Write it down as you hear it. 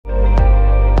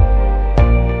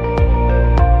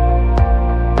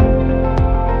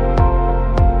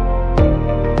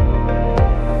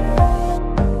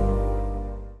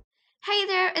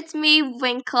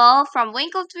Winkle from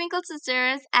Winkle Twinkle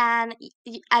Sisters, and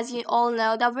as you all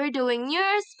know that we're doing New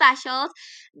Year's specials.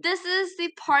 This is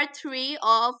the part 3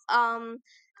 of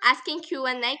asking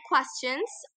Q&A questions,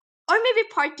 or maybe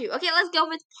part 2. Okay, let's go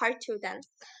with part 2 then.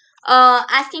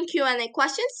 Asking Q&A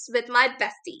questions with my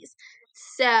besties.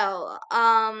 So,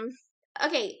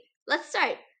 okay, let's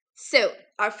start. So,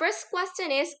 our first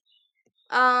question is,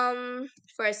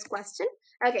 first question.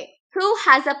 Okay, who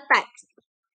has a pet?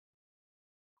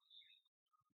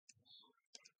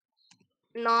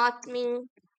 Not me.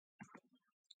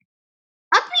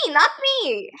 Not me, not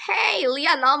me. Hey,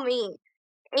 Leah, not me.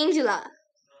 Angela.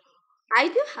 I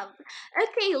do have.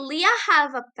 Okay, Leah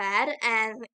have a pet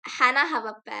and Hannah have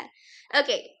a pet.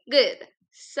 Okay, good.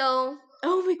 So,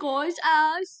 oh my gosh,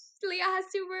 Leah has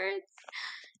 2 words.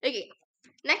 Okay,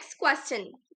 next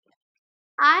question.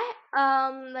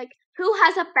 Like, who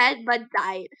has a pet but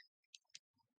died?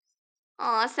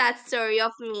 Oh, sad story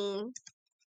of me.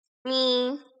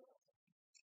 Me.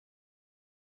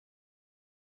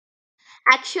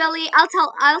 Actually,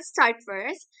 I'll start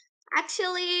first.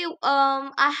 Actually,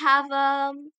 I have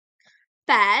a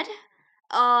pet.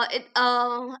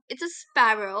 It's a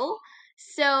sparrow.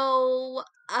 So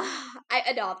I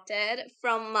adopted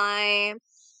from my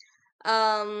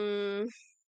um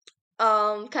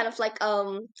kind of like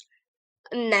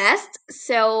nest.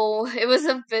 So it was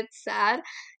a bit sad.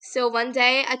 So one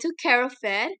day I took care of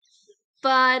it,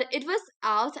 but it was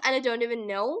out and I don't even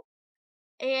know.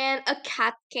 And a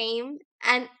cat came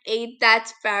and ate that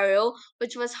sparrow,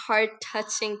 which was heart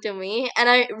touching to me. And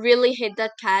I really hate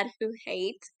that cat who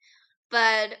hates,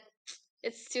 but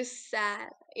it's too sad,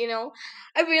 you know.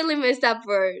 I really miss that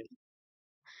bird.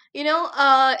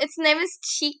 Its name is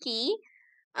Cheeky.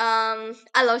 I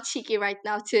love Cheeky right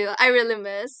now too. I really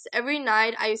miss. Every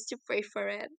night I used to pray for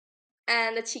it,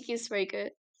 and the Cheeky is very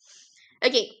good.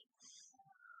 Okay.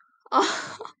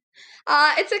 Oh,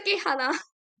 it's okay, Hannah.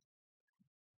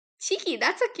 Cheeky,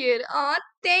 that's so cute.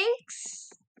 Thanks.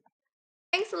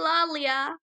 Thanks a lot,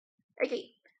 Leah.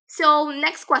 Okay. So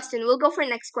next question. We'll go for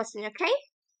next question. Okay.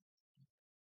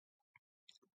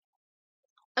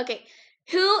 Okay.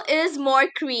 Who is more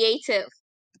creative?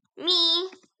 Me.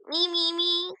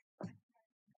 Me.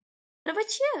 What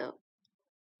about you?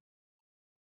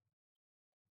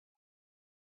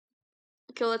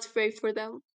 Okay, let's pray for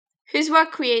them. Who's more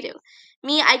creative?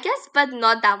 Me, I guess, but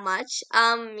not that much.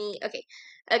 Me. Okay.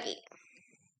 Okay.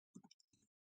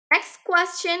 Next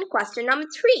question. Question number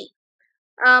 3.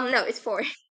 No, it's 4.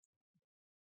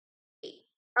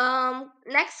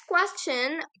 Next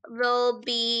question will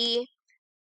be,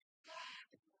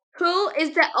 who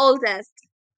is the oldest?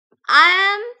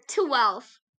 I am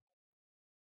 12.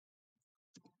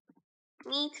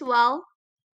 Me 12.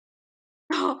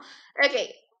 Oh,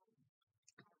 okay.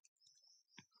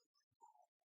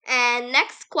 And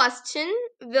next question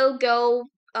will go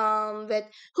with,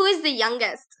 who is the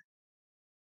youngest?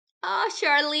 Oh,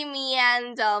 surely me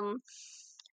and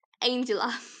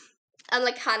Angela.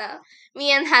 Unlike Hannah.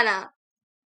 Me and Hannah.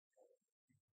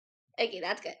 Okay,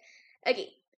 that's good. Okay.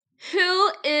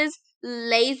 Who is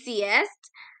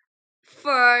laziest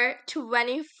for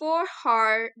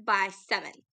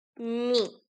 24/7?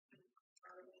 Me.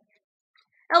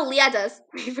 Oh, Leah does.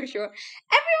 Me for sure.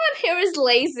 Everyone here is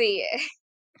lazy.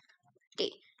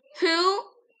 Okay. Who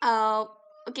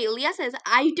okay, Leah says,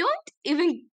 I don't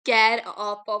even get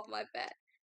up off my bed.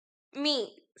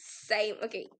 Me. Same.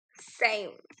 Okay.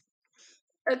 Same.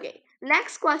 Okay.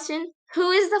 Next question.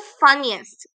 Who is the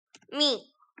funniest? Me.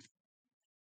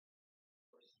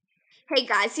 Hey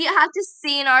guys, you have to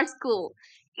see in our school.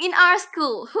 In our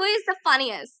school, who is the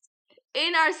funniest?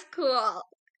 In our school.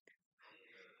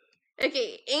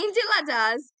 Okay, Angela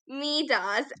does, me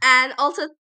does, and also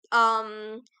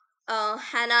Hannah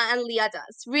and Leah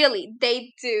does. Really,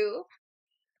 they do.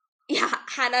 Yeah,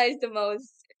 Hannah is the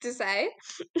most to say.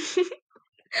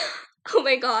 Oh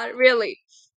my god, really.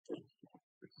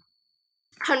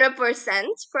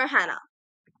 100% for Hannah.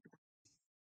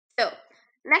 So,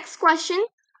 next question.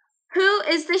 Who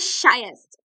is the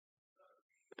shyest?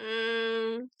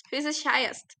 Who's the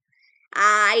shyest?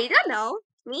 I don't know.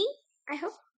 Me? I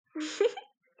hope.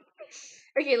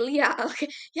 Okay, Leah. Okay,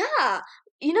 yeah.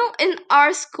 In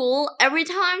our school, every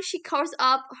time she covers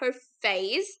up her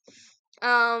face,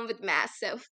 with mask.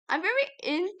 So I'm very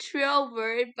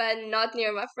introvert, but not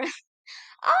near my friends.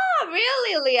 Oh,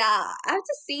 really, Leah? I have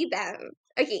to see them.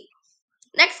 Okay,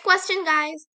 next question,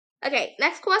 guys. Okay,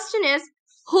 next question is,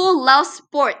 who loves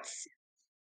sports?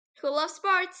 Who loves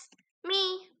sports?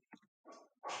 Me.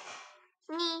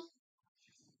 Me.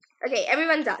 Okay,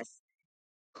 everyone does.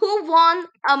 Who won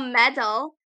a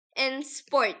medal in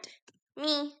sport?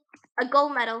 Me. A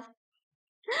gold medal.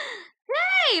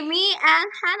 Hey, me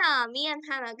and Hannah. Me and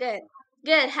Hannah. Good.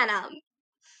 Good, Hannah.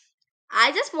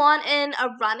 I just won in a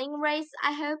running race,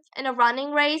 I hope. In a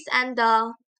running race and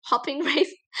the hopping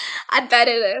race. I bet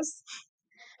it is.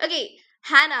 Okay,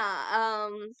 Hannah.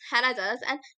 Hannah does.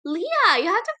 And Leah, you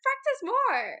have to practice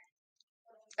more.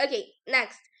 Okay,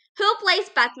 next. Who plays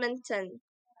badminton?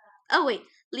 Oh, wait.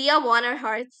 Leah won her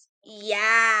hearts.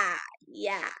 Yeah.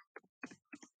 Yeah.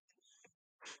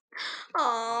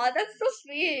 Oh, that's so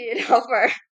sweet of her.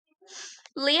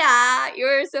 Leah,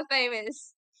 you're so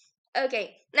famous.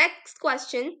 Okay, next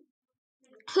question.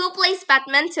 Who plays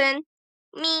badminton?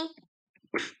 Me.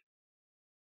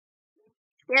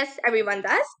 Yes, everyone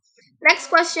does. Next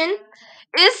question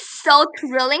is so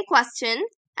thrilling question,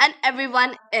 and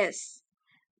everyone is.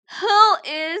 Who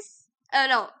is? Oh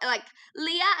no, like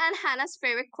Leah and Hannah's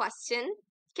favorite question.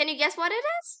 Can you guess what it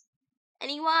is?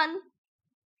 Anyone?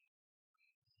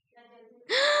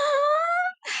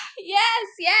 Yes,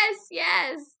 yes,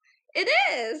 yes. It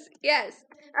is. Yes.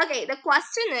 Okay, the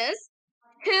question is,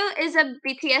 who is a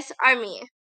BTS army?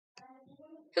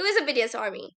 Who is a BTS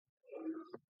army?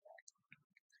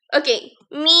 Okay,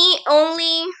 me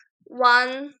only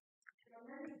one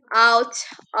out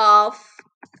of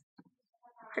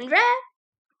 100.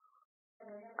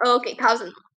 Okay,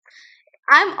 1,000.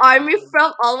 I'm army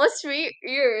from almost 3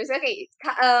 years. Okay,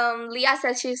 Leah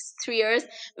said she's 3 years.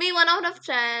 Me 1 out of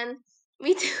 10.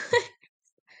 Me too.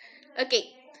 Okay.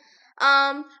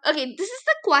 Okay, this is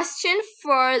the question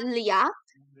for Leah.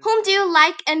 Whom do you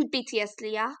like in BTS,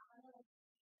 Leah?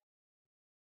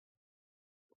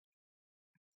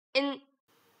 In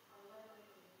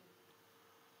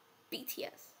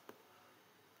BTS.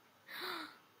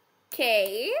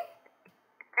 Okay.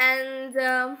 And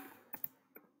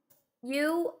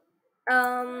you,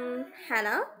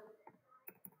 Hannah.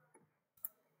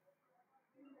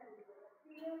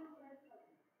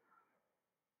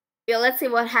 Yeah, let's see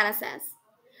what Hannah says.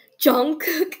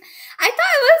 Jungkook. I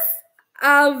thought it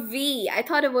was V. I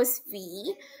thought it was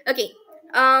V. Okay.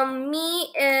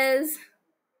 Me is.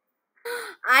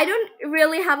 I don't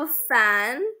really have a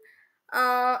fan.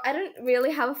 I don't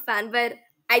really have a fan, but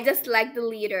I just like the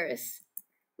leaders.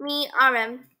 Me,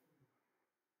 RM.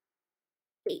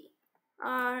 Wait.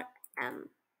 RM.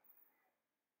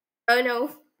 Oh no.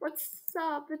 What's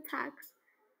up with tags?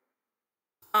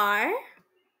 R.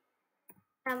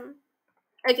 M.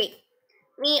 Okay.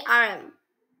 Me, RM.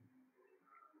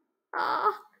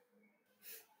 Ah.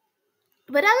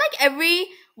 But I like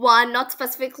everyone, not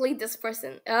specifically this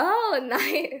person. Oh,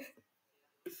 nice.